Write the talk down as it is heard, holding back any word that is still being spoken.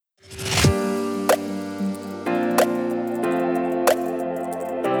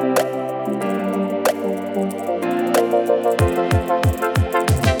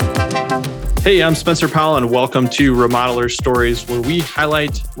Hey, I'm Spencer Powell, and welcome to Remodeler Stories, where we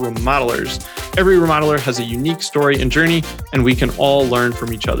highlight remodelers. Every remodeler has a unique story and journey, and we can all learn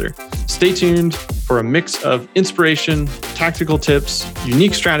from each other. Stay tuned for a mix of inspiration, tactical tips,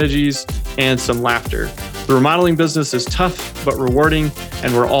 unique strategies, and some laughter. The remodeling business is tough but rewarding,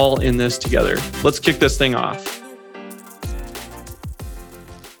 and we're all in this together. Let's kick this thing off.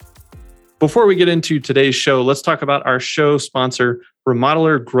 Before we get into today's show, let's talk about our show sponsor,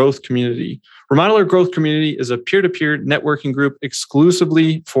 Remodeler Growth Community. Remodeler Growth Community is a peer-to-peer networking group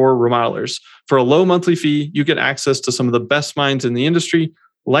exclusively for remodelers. For a low monthly fee, you get access to some of the best minds in the industry,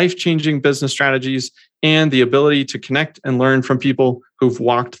 life-changing business strategies, and the ability to connect and learn from people who've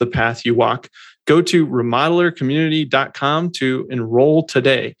walked the path you walk. Go to remodelercommunity.com to enroll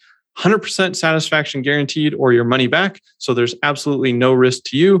today. 100% satisfaction guaranteed or your money back, so there's absolutely no risk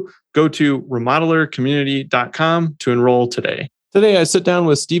to you. Go to remodelercommunity.com to enroll today. Today, I sit down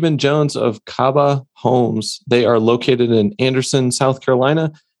with Stephen Jones of Caba Homes. They are located in Anderson, South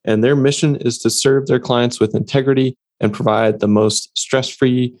Carolina, and their mission is to serve their clients with integrity and provide the most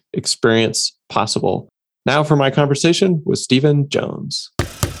stress-free experience possible. Now for my conversation with Stephen Jones.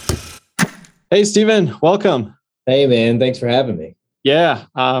 Hey, Stephen, welcome. Hey, man. Thanks for having me. Yeah,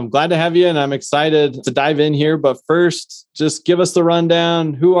 I'm glad to have you, and I'm excited to dive in here. But first, just give us the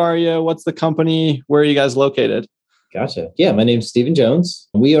rundown. Who are you? What's the company? Where are you guys located? Gotcha. Yeah, my name's Stephen Jones.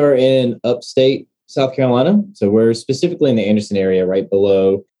 We are in upstate South Carolina. So we're specifically in the Anderson area, right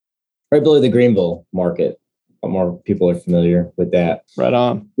below the Greenville market. A lot more people are familiar with that. Right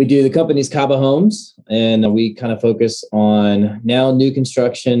on. We do the company's Caba Homes, and we kind of focus on now new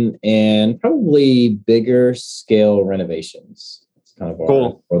construction and probably bigger scale renovations. Kind of our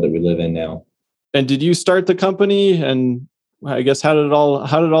world that we live in now. And did you start the company? And I guess how did it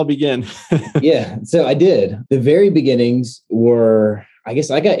all begin? Yeah, so I did. The very beginnings were, I guess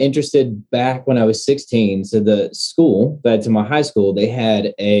I got interested back when I was 16. So the school, to my high school, they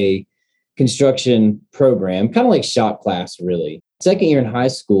had a construction program, kind of like shop class, really. Second year in high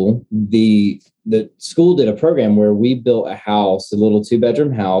school, the school did a program where we built a house, a little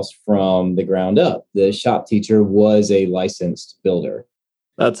 2-bedroom house from the ground up. The shop teacher was a licensed builder.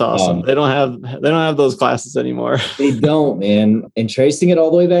 That's awesome. They don't have those classes anymore. They don't, man. And tracing it all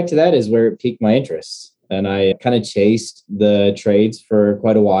the way back to that is where it piqued my interest. And I kind of chased the trades for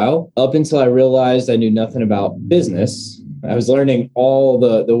quite a while, up until I realized I knew nothing about business. I was learning all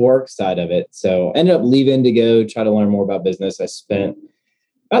the work side of it. So I ended up leaving to go try to learn more about business. I spent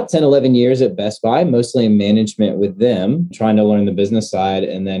about 10, 11 years at Best Buy, mostly in management with them, trying to learn the business side,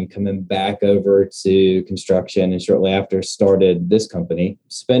 and then coming back over to construction. And shortly after started this company,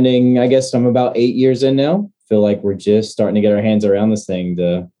 spending, I guess I'm about 8 years in now. Feel like we're just starting to get our hands around this thing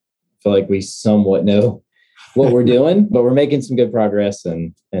to feel like we somewhat know what we're doing, but we're making some good progress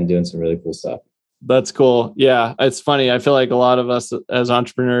and doing some really cool stuff. That's cool. Yeah. It's funny. I feel like a lot of us as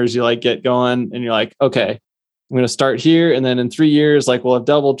entrepreneurs, you get going and you're like, okay, I'm going to start here. And then in 3 years, we'll have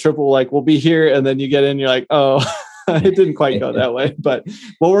double, triple, we'll be here. And then you get in, you're like, oh, it didn't quite go that way, but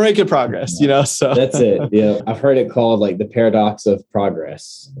we're making progress, so that's it. Yeah. I've heard it called the paradox of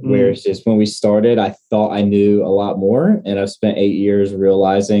progress, where it's just when we started, I thought I knew a lot more. And I've spent 8 years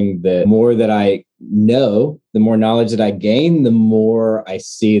realizing that more that I know, the more knowledge that I gain, the more I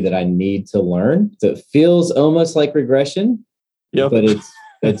see that I need to learn. So it feels almost like regression, but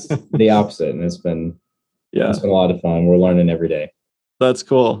it's the opposite. And it's been a lot of fun. We're learning every day. That's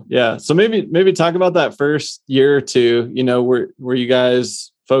cool. Yeah. So maybe talk about that first year or two. Were you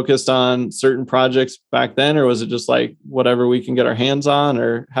guys focused on certain projects back then, or was it just whatever we can get our hands on,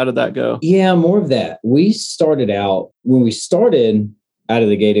 or how did that go? Yeah, more of that. We started out, when we started out of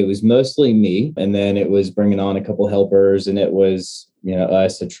the gate, it was mostly me. And then it was bringing on a couple helpers, and it was,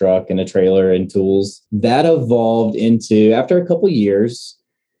 us, a truck and a trailer and tools. That evolved into, after a couple of years,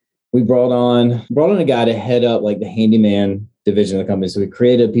 we brought on a guy to head up the handyman division of the company. So we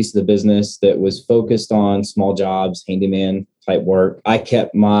created a piece of the business that was focused on small jobs, handyman type work. I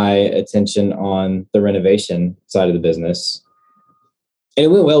kept my attention on the renovation side of the business. And it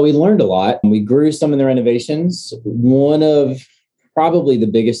went well. We learned a lot. We grew some of the renovations. One of probably the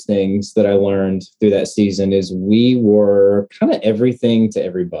biggest things that I learned through that season is we were kind of everything to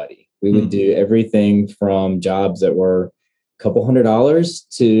everybody. We would do everything from jobs that were a couple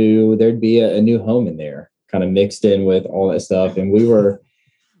 $100 to there'd be a new home in there, kind of mixed in with all that stuff. And we were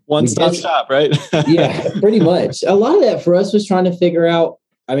one-stop shop, right? Yeah, pretty much. A lot of that for us was trying to figure out,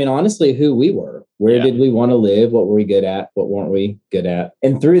 honestly, who we were. Where did we want to live? What were we good at? What weren't we good at?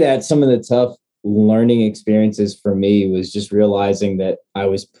 And through that, some of the tough learning experiences for me was just realizing that I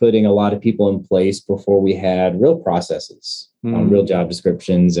was putting a lot of people in place before we had real processes, real job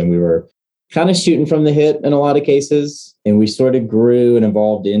descriptions. And we were kind of shooting from the hip in a lot of cases. And we sort of grew and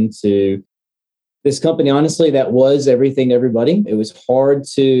evolved into this company, honestly, that was everything to everybody. It was hard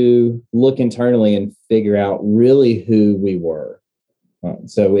to look internally and figure out really who we were.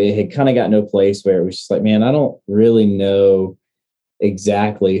 So it had kind of gotten to a place where it was just like, man, I don't really know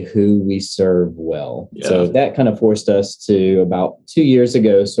exactly who we serve well. Yeah. So that kind of forced us to, about 2 years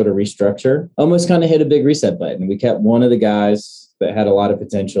ago, sort of restructure, almost kind of hit a big reset button. We kept one of the guys that had a lot of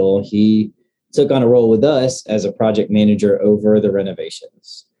potential. He took on a role with us as a project manager over the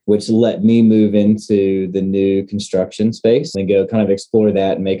renovations, which let me move into the new construction space and go kind of explore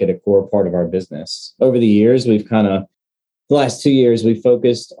that and make it a core part of our business. Over the years, the last 2 years, we've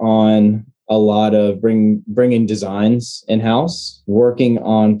focused on a lot of bringing designs in-house, working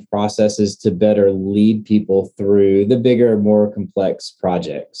on processes to better lead people through the bigger, more complex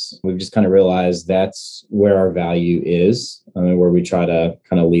projects. We've just kind of realized that's where our value is, where we try to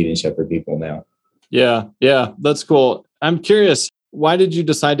kind of lead and shepherd people now. Yeah, that's cool. I'm curious, why did you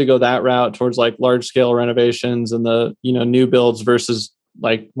decide to go that route towards like large scale renovations and the, new builds versus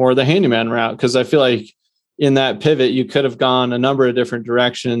like more the handyman route? Because I feel like in that pivot, you could have gone a number of different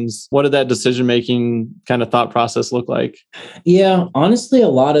directions. What did that decision-making kind of thought process look like? Yeah, honestly, a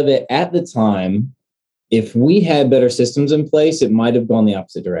lot of it at the time, if we had better systems in place, it might have gone the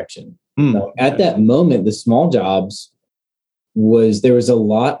opposite direction. At that moment, the small jobs there was a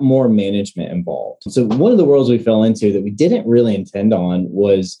lot more management involved. So one of the worlds we fell into that we didn't really intend on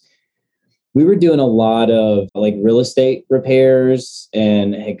was we were doing a lot of like real estate repairs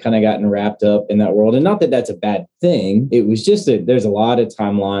and had kind of gotten wrapped up in that world. And not that that's a bad thing. It was just there's a lot of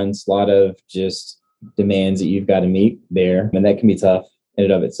timelines, a lot of just demands that you've got to meet there. And that can be tough in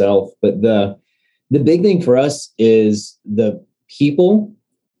and of itself. But the big thing for us is the people,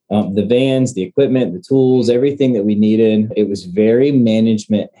 the vans, the equipment, the tools, everything that we needed. It was very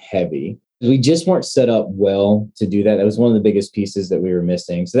management heavy. We just weren't set up well to do that. That was one of the biggest pieces that we were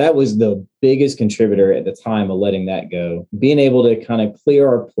missing. So that was the biggest contributor at the time of letting that go. Being able to kind of clear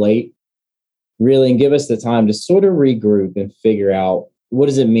our plate, really, and give us the time to sort of regroup and figure out what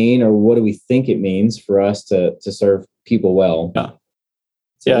does it mean or what do we think it means for us to serve people well. Yeah.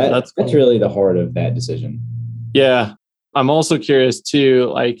 So that's really the heart of that decision. Yeah. I'm also curious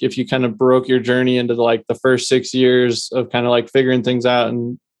too, like if you kind of broke your journey into the first 6 years of kind of like figuring things out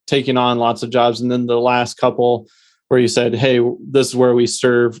and taking on lots of jobs. And then the last couple where you said, hey, this is where we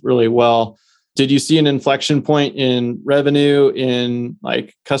serve really well. Did you see an inflection point in revenue, in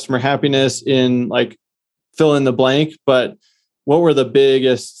like customer happiness, in like fill in the blank? But what were the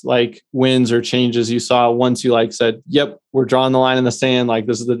biggest like wins or changes you saw once you like said, yep, we're drawing the line in the sand. Like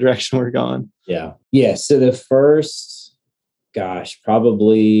this is the direction we're going. Yeah. So the first,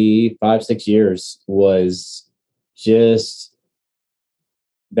 probably 5-6 years was just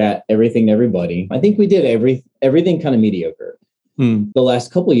that everything to everybody. I think we did everything kind of mediocre. The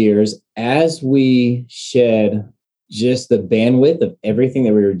last couple of years, as we shed just the bandwidth of everything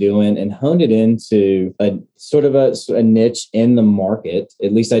that we were doing and honed it into a sort of a niche in the market,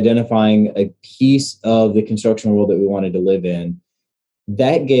 at least identifying a piece of the construction world that we wanted to live in,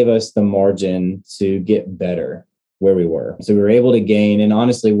 that gave us the margin to get better where we were. So we were able to gain, and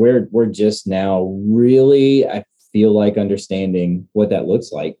honestly, we're just now really, I feel like, understanding what that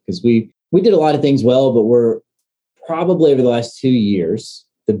looks like, because we did a lot of things well, but we're probably over the last 2 years,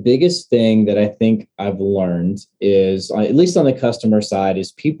 the biggest thing that I think I've learned is, at least on the customer side,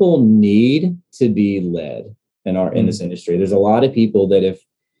 is people need to be led in this industry. There's a lot of people that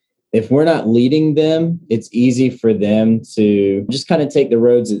if we're not leading them, it's easy for them to just kind of take the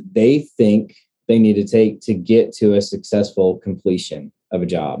roads that they think they need to take to get to a successful completion of a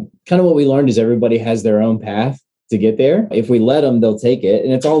job. Kind of what we learned is everybody has their own path to get there. If we let them, they'll take it.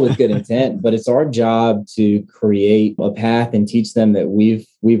 And it's all with good intent, but it's our job to create a path and teach them that we've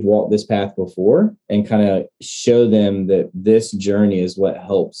walked this path before and kind of show them that this journey is what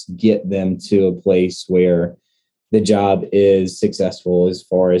helps get them to a place where the job is successful as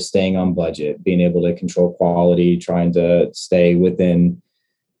far as staying on budget, being able to control quality, trying to stay within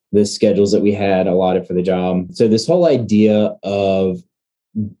the schedules that we had allotted for the job. So this whole idea of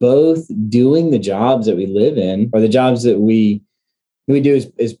both doing the jobs that we live in or the jobs that we do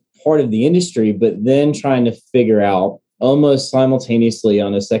as part of the industry, but then trying to figure out almost simultaneously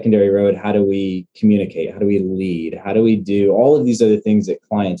on a secondary road, how do we communicate? How do we lead? How do we do all of these other things that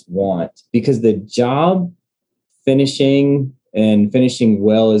clients want? Because the job finishing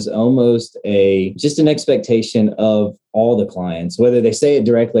well is almost just an expectation of all the clients, whether they say it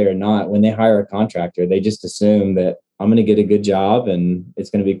directly or not. When they hire a contractor, they just assume that I'm going to get a good job and it's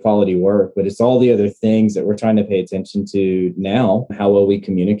going to be quality work, but it's all the other things that we're trying to pay attention to now, how well we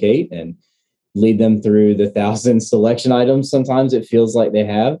communicate and lead them through the 1,000 selection items. Sometimes it feels like they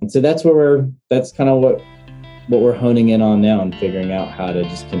have. So that's kind of what we're honing in on now and figuring out how to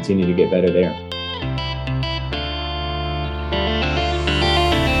just continue to get better there.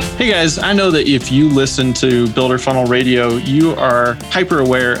 Hey guys, I know that if you listen to Builder Funnel Radio, you are hyper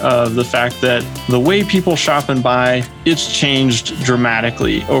aware of the fact that the way people shop and buy, it's changed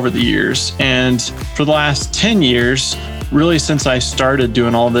dramatically over the years. And for the last 10 years, really since I started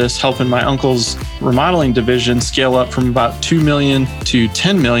doing all this, helping my uncle's remodeling division scale up from about 2 million to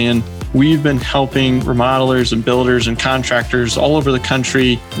 10 million, we've been helping remodelers and builders and contractors all over the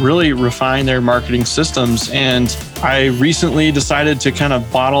country really refine their marketing systems. And I recently decided to kind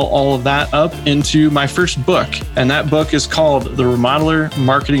of bottle all of that up into my first book. And that book is called The Remodeler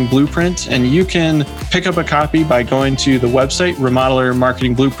Marketing Blueprint. And you can pick up a copy by going to the website,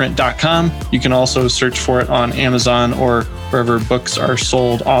 remodelermarketingblueprint.com. You can also search for it on Amazon or wherever books are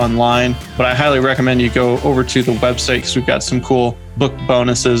sold online. But I highly recommend you go over to the website because we've got some cool book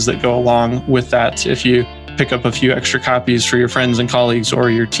bonuses that go along with that if you pick up a few extra copies for your friends and colleagues or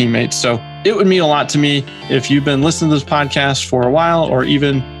your teammates. So it would mean a lot to me if you've been listening to this podcast for a while or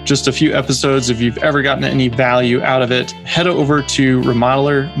even just a few episodes. If you've ever gotten any value out of it, head over to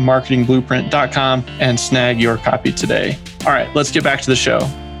remodelermarketingblueprint.com and snag your copy today. All right, let's get back to the show.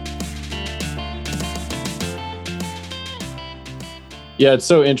 Yeah, it's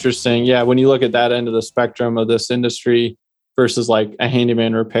so interesting. Yeah, when you look at that end of the spectrum of this industry versus like a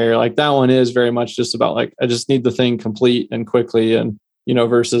handyman repair, like that one is very much just about like, I just need the thing complete and quickly. And, you know,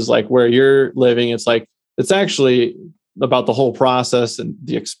 versus like where you're living, it's like, it's actually about the whole process and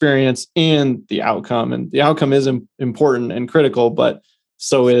the experience and the outcome. And the outcome is important and critical, but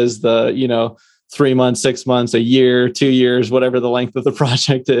so is the, 3 months, 6 months, a year, 2 years, whatever the length of the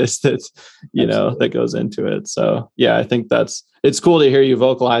project is that, that goes into it. So yeah, I think it's cool to hear you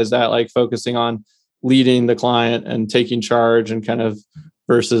vocalize that, like focusing on leading the client and taking charge and kind of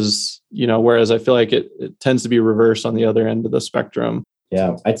versus, whereas I feel like it tends to be reversed on the other end of the spectrum.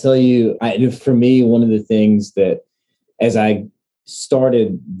 Yeah. I tell you, for me, one of the things that as I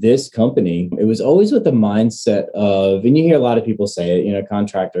started this company, it was always with the mindset of, and you hear a lot of people say it,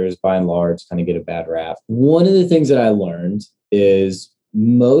 contractors by and large kind of get a bad rap. One of the things that I learned is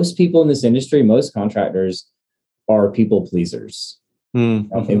most people in this industry, most contractors are people pleasers.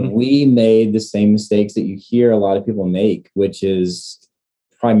 Mm-hmm. And we made the same mistakes that you hear a lot of people make, which is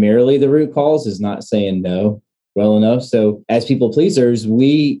primarily the root cause is not saying no well enough. So as people pleasers,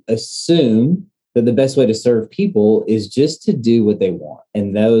 we assume that the best way to serve people is just to do what they want.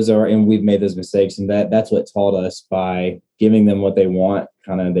 And we've made those mistakes. And that's what taught us by giving them what they want.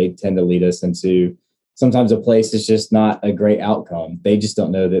 They tend to lead us into sometimes a place that's just not a great outcome. They just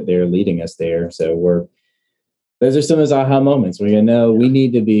don't know that they're leading us there. So those are some of those aha moments where we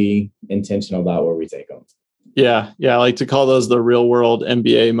need to be intentional about where we take them. Yeah. I like to call those the real world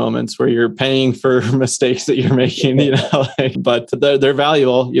MBA moments where you're paying for mistakes that you're making, but they're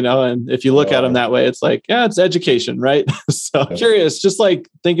valuable, and if you look at them that way, it's like, yeah, it's education, right? So curious, just like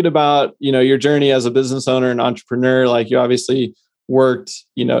thinking about, your journey as a business owner and entrepreneur, like you obviously worked,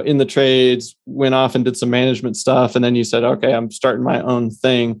 in the trades, went off and did some management stuff. And then you said, okay, I'm starting my own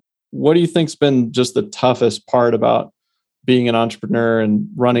thing. What do you think's been just the toughest part about being an entrepreneur and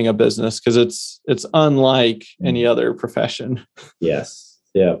running a business? Because it's unlike any other profession. Yes.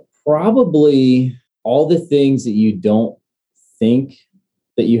 Yeah. Probably all the things that you don't think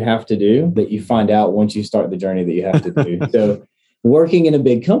that you have to do that you find out once you start the journey that you have to do. So working in a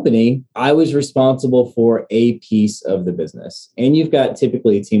big company, I was responsible for a piece of the business. And you've got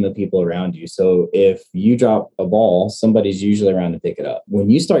typically a team of people around you. So if you drop a ball, somebody's usually around to pick it up.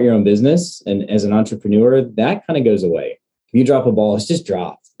 When you start your own business and as an entrepreneur, that kind of goes away. If you drop a ball, it's just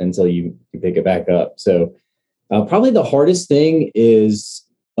dropped until you pick it back up. So probably the hardest thing is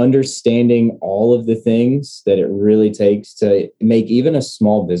understanding all of the things that it really takes to make even a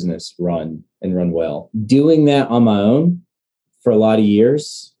small business run well. Doing that on my own for a lot of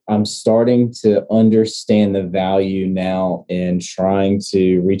years, I'm starting to understand the value now in trying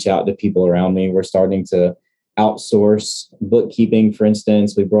to reach out to people around me. We're starting to outsource bookkeeping, for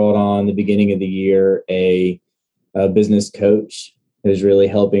instance. We brought on the beginning of the year a business coach who's really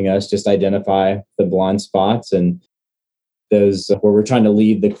helping us just identify the blind spots, and those where we're trying to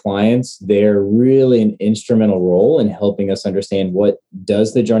lead the clients. They're really an instrumental role in helping us understand what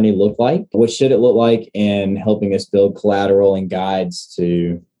does the journey look like, what should it look like, and helping us build collateral and guides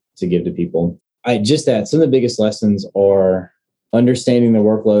to give to people. Some of the biggest lessons are understanding the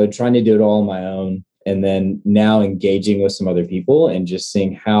workload, trying to do it all on my own, and then now engaging with some other people and just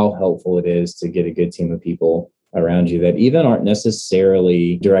seeing how helpful it is to get a good team of people around you that even aren't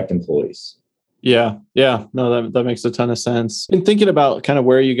necessarily direct employees. Yeah. Yeah. No, that makes a ton of sense. And thinking about kind of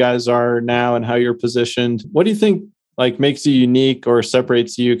where you guys are now and how you're positioned, what do you think like makes you unique or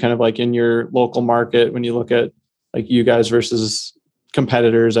separates you kind of like in your local market when you look at like you guys versus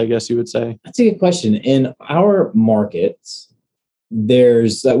competitors, I guess you would say? That's a good question. In our markets,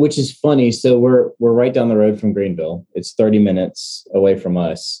 there's which is funny. So we're right down the road from Greenville. It's 30 minutes away from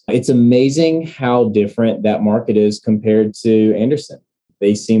us. It's amazing how different that market is compared to Anderson.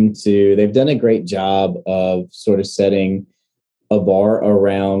 They've done a great job of sort of setting a bar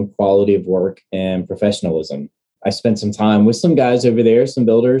around quality of work and professionalism. I spent some time with some guys over there, some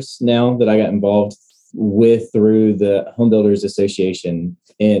builders now that I got involved with through the Home Builders Association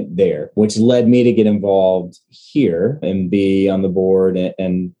in there, which led me to get involved here and be on the board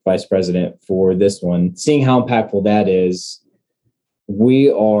and vice president for this one. Seeing how impactful that is,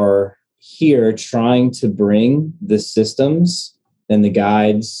 we are here trying to bring the systems and the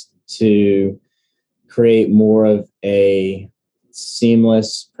guides to create more of a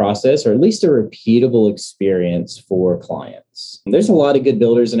seamless process, or at least a repeatable experience for clients. There's a lot of good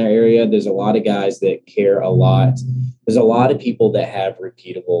builders in our area. There's a lot of guys that care a lot. There's a lot of people that have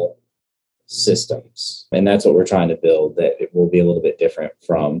repeatable systems. And that's what we're trying to build, that it will be a little bit different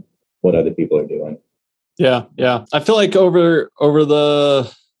from what other people are doing. Yeah. Yeah. I feel like over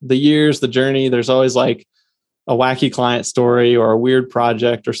the years, the journey, there's always like a wacky client story or a weird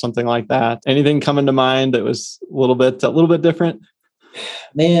project or something like that. Anything coming to mind that was a little bit different?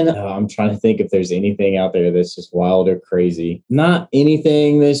 Man, I'm trying to think if there's anything out there that's just wild or crazy. Not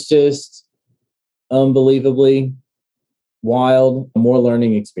anything that's just unbelievably wild. More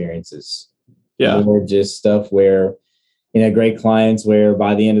learning experiences. Yeah. More just stuff where, great clients where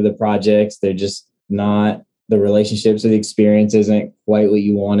by the end of the projects, they're just not, the relationships or the experience isn't quite what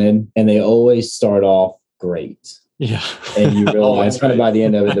you wanted. And they always start off great. Yeah. And you realize kind of by the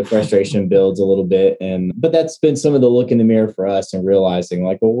end of it, the frustration builds a little bit. But that's been some of the look in the mirror for us and realizing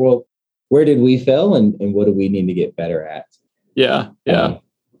like, well, where did we fail and what do we need to get better at? Yeah. Yeah.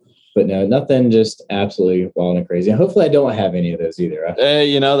 But no, nothing just absolutely wild and crazy. Hopefully I don't have any of those either.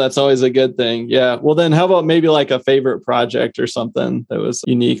 Hey, that's always a good thing. Yeah. Well, then how about maybe like a favorite project or something that was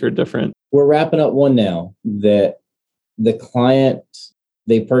unique or different? We're wrapping up one now that the client,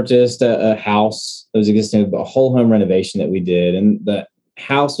 they purchased a house that was existing, a whole home renovation that we did. And the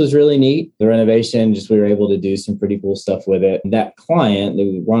house was really neat. The renovation, we were able to do some pretty cool stuff with it. That client,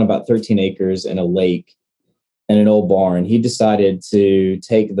 we were on about 13 acres and a lake and an old barn. He decided to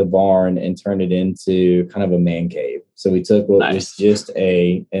take the barn and turn it into kind of a man cave. So we took what was just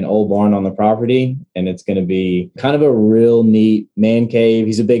an old barn on the property, and it's going to be kind of a real neat man cave.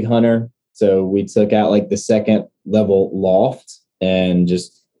 He's a big hunter. So we took out like the second level loft and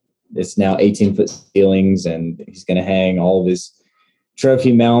it's now 18-foot ceilings, and he's going to hang all of his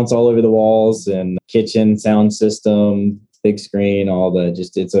trophy mounts all over the walls and kitchen sound system, big screen,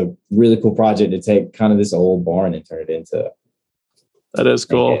 it's a really cool project to take kind of this old barn and turn it into. That is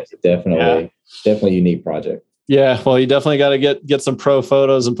cool. It's definitely a unique project. Yeah, well, you definitely got to get some pro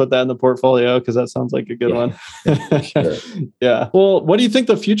photos and put that in the portfolio because that sounds like a good one. Sure. Yeah. Well, what do you think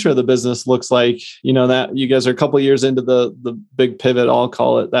the future of the business looks like? That you guys are a couple of years into the big pivot, I'll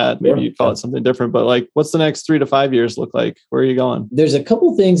call it that. Maybe you call it something different, but like, what's the next 3 to 5 years look like? Where are you going? There's a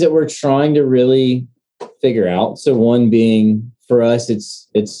couple things that we're trying to really figure out. So one being for us,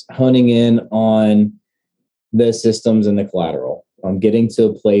 it's honing in on the systems and the collateral. Getting to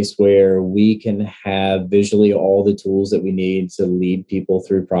a place where we can have visually all the tools that we need to lead people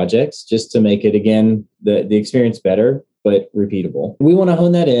through projects, just to make it, again, the experience better, but repeatable. We want to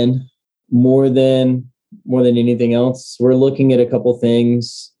hone that in more than anything else. We're looking at a couple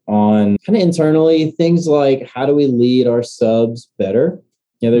things on kind of internally, things like how do we lead our subs better?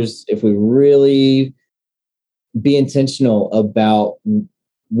 If we really be intentional about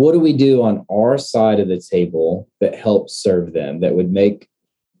what do we do on our side of the table that helps serve them, that would make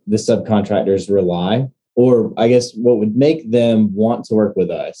the subcontractors rely, or I guess what would make them want to work with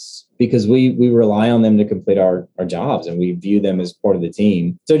us, because we rely on them to complete our jobs and we view them as part of the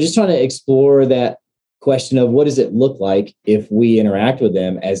team. So just trying to explore that question of what does it look like if we interact with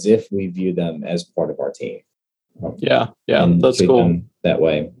them as if we view them as part of our team. Yeah, that's cool. That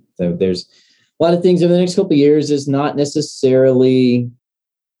way. So there's a lot of things over the next couple of years is not necessarily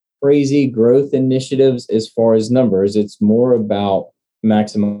crazy growth initiatives as far as numbers. It's more about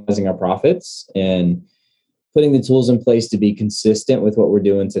maximizing our profits and putting the tools in place to be consistent with what we're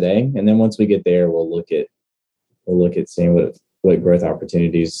doing today. And then once we get there, we'll look at seeing what growth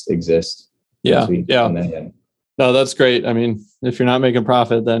opportunities exist. Yeah. No, that's great. I mean, if you're not making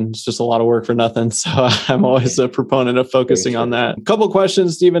profit, then it's just a lot of work for nothing. So I'm always a proponent of focusing on that. A couple of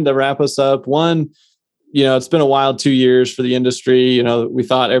questions, Stephen, to wrap us up. One, it's been a wild 2 years for the industry. We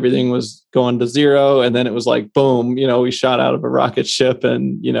thought everything was going to zero, and then it was like, boom, we shot out of a rocket ship,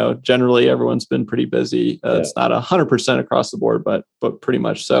 and, generally everyone's been pretty busy. It's not 100% across the board, but pretty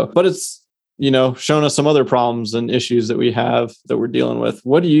much so. But it's, shown us some other problems and issues that we have that we're dealing with.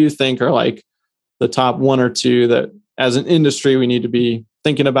 What do you think are like the top one or two that as an industry we need to be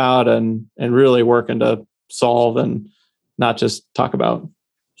thinking about and really working to solve and not just talk about?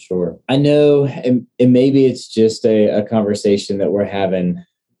 Sure. I know, and maybe it's just a conversation that we're having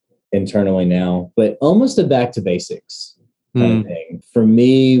internally now, but almost a back to basics kind of thing. For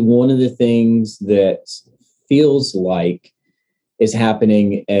me, one of the things that feels like is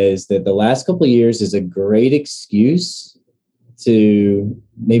happening is that the last couple of years is a great excuse to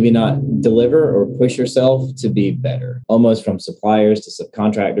maybe not deliver or push yourself to be better, almost from suppliers to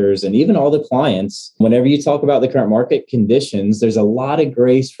subcontractors and even all the clients. Whenever you talk about the current market conditions, there's a lot of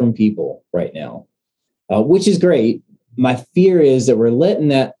grace from people right now, which is great. My fear is that we're letting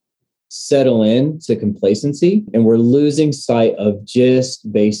that settle in to complacency and we're losing sight of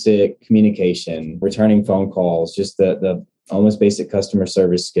just basic communication, returning phone calls, just the almost basic customer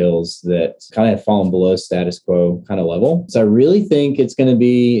service skills that kind of have fallen below status quo kind of level. So I really think it's going to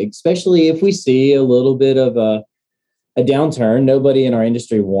be, especially if we see a little bit of a downturn, nobody in our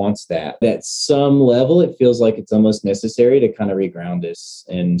industry wants that. At some level, it feels like it's almost necessary to kind of reground us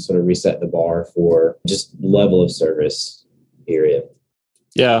and sort of reset the bar for just level of service, period.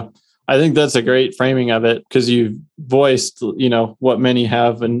 Yeah. I think that's a great framing of it because you've voiced, what many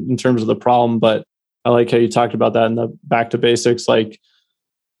have in terms of the problem, but I like how you talked about that in the back to basics. Like,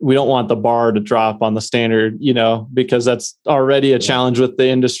 we don't want the bar to drop on the standard, because that's already a challenge with the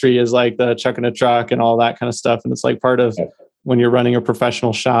industry, is like the chucking a truck and all that kind of stuff. And it's like part of when you're running a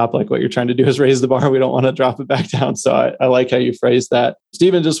professional shop, like what you're trying to do is raise the bar. We don't want to drop it back down. So I like how you phrased that.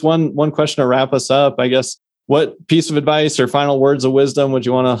 Stephen, just one question to wrap us up. I guess, what piece of advice or final words of wisdom would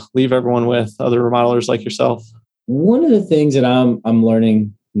you want to leave everyone with, other remodelers like yourself? One of the things that I'm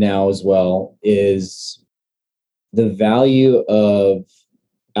learning now as well is the value of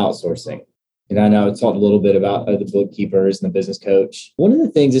outsourcing. And I know I talked a little bit about the bookkeepers and the business coach. One of the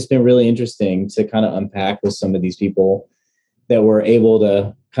things that's been really interesting to kind of unpack with some of these people that we're able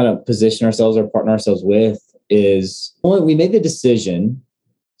to kind of position ourselves or partner ourselves with is, one, we made the decision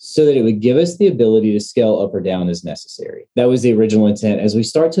so that it would give us the ability to scale up or down as necessary. That was the original intent. As we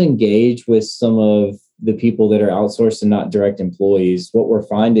start to engage with some of the people that are outsourced and not direct employees, what we're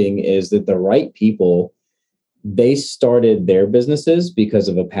finding is that the right people, they started their businesses because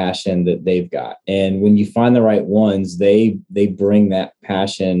of a passion that they've got. And when you find the right ones, they bring that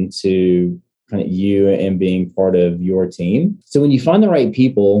passion to kind of you and being part of your team. So when you find the right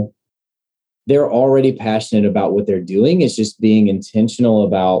people, they're already passionate about what they're doing. It's just being intentional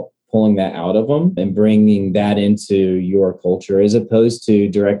about pulling that out of them and bringing that into your culture, as opposed to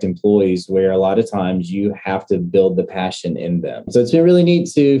direct employees, where a lot of times you have to build the passion in them. So it's been really neat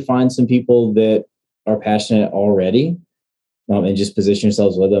to find some people that are passionate already, and just position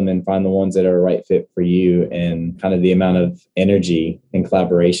yourselves with them and find the ones that are a right fit for you, and kind of the amount of energy and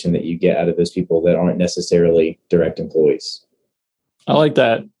collaboration that you get out of those people that aren't necessarily direct employees. I like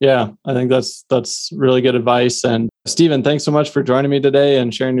that. Yeah, I think that's really good advice. And Stephen, thanks so much for joining me today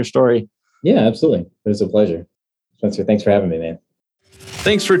and sharing your story. Yeah, absolutely. It was a pleasure. Spencer, thanks for having me, man.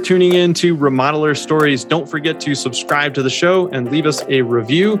 Thanks for tuning in to Remodeler Stories. Don't forget to subscribe to the show and leave us a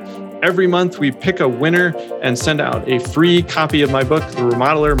review. Every month, we pick a winner and send out a free copy of my book, The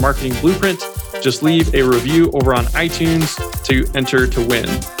Remodeler Marketing Blueprint. Just leave a review over on iTunes to enter to win.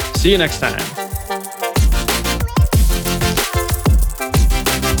 See you next time.